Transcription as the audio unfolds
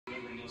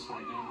this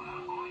right now.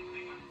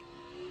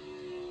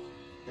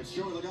 It's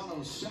Joey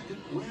Logano's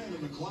second win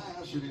in the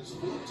Clash in his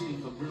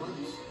 14th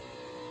appearance.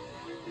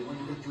 He went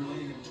to victory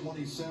lane in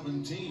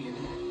 2017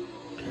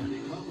 and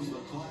becomes the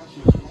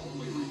Clash's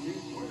only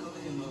repeat winner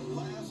in the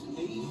last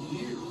 8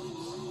 years.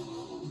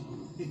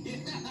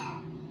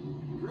 Yeah!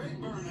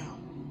 Great burnout.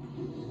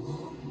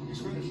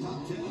 He's finished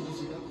top 10 in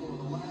this event for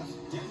the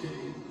last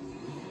decade.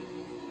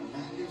 And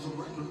that is a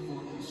record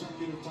for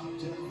consecutive top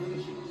 10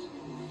 finishes.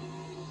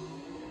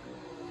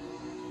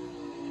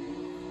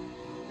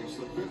 It's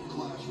the 5th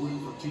Clash win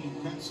for Team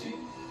Penske.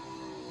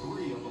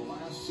 3 of the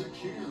last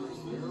 6 years,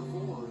 their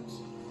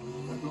Fords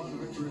have gone to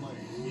victory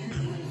lane. Huge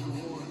win for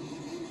Ford.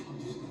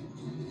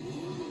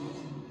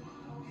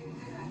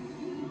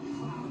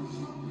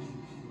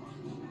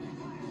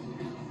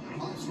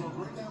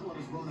 Right now, what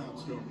his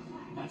burnouts go?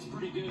 That's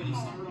pretty good. He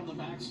started on the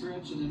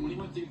backstretch, and then when he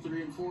went through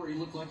 3 and 4, he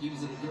looked like he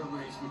was in a dirt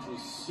race, which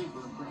was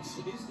super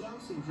impressive. He's done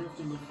some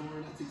drifting before,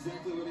 and that's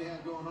exactly what he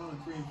had going on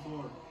in 3 and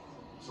 4.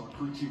 Saw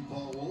crew chief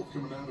Paul Wolf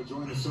coming down to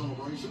join the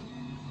celebration.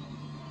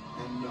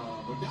 And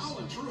McDowell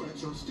and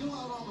Truex are still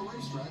out on the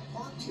racetrack,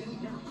 parked in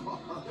their car.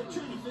 They're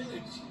trying to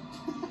finish.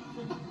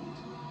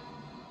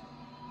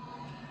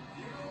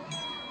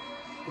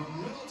 From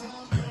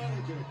Middletown,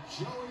 Connecticut,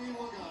 Joey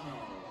Logano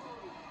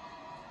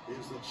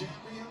is the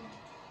champion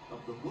of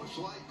the Busch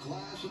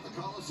Clash at the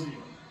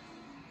Coliseum.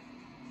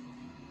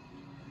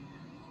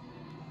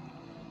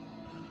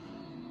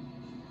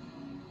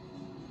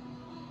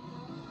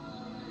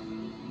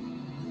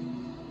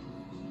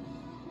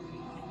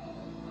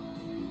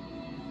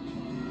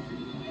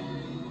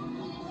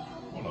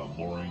 What a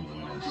boring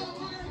winner.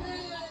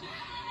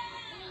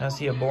 How's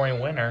he a boring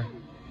winner?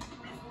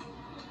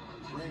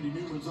 Randy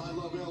Newman's I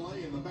Love LA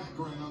in the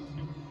background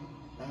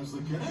as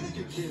the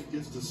Connecticut kid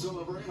gets to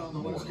celebrate on the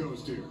West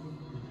Coast here.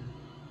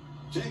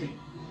 Jamie.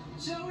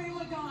 Joey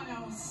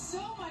Logano,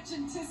 so much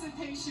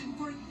anticipation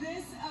for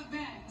this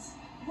event.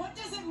 What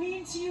does it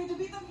mean to you to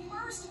be the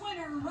first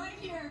winner right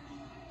here,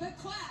 the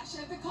Clash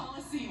at the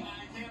Coliseum?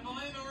 I can't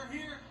believe it. We're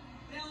here,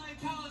 the LA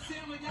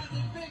Coliseum. We got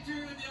the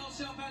victory with the old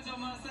Shell Petrol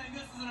Mustang.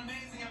 This is an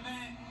amazing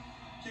event.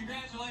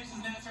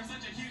 Congratulations, NASCAR.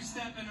 Such a huge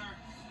step in our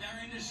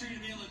industry to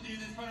be able to do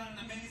this. Put on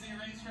an amazing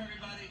race for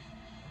everybody.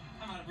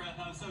 I'm out of breath.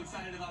 I'm so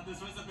excited about this.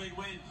 It was a big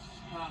win.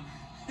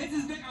 This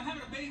is big. I'm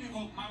having a baby.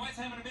 Well, my wife's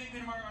having a baby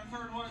tomorrow, our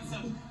 3rd one, so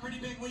pretty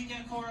big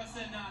weekend for us.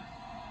 And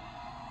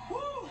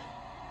woo!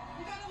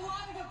 We got a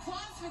lot of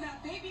applause for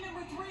that. Baby number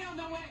 3 on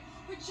the way.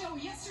 But Joe,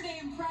 yesterday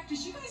in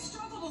practice, you guys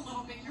struggled a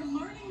little bit. You're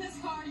learning this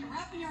car. You're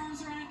wrapping your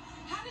arms around it.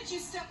 How did you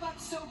step up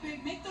so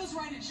big, make those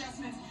right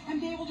adjustments,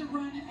 and be able to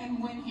run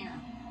and win here?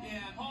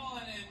 Yeah,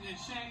 Paul and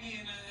Shaggy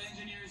and the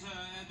engineers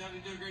do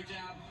a great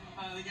job.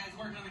 The guys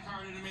working on the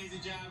car did an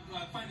amazing job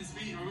finding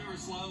speed. We were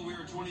slow. We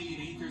were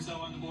 28th or so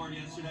on the board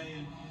yesterday,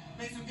 and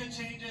made some good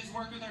changes.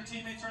 Worked with our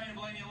teammates, Ryan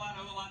Blaney, a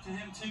lot to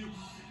him too,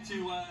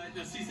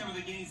 to see some of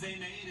the gains they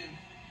made and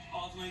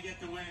ultimately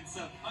get the win.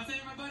 So I was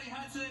saying, my buddy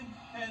Hudson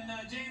and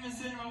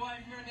Jameson, my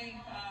wife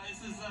Brittany.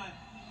 This is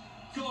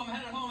cool. I'm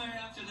headed home there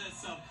after this.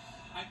 So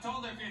I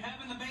told her, if you're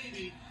having the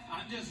baby,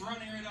 I'm just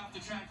running right off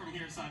the track from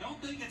here. So I don't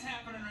think it's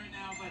happening right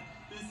now, but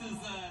this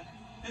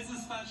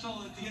is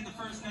special to get the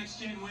first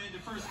next-gen win, the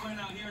first win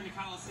out here in the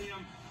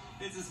Coliseum.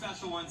 It's a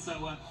special one,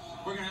 so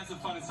we're going to have some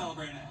fun and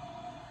celebrate it.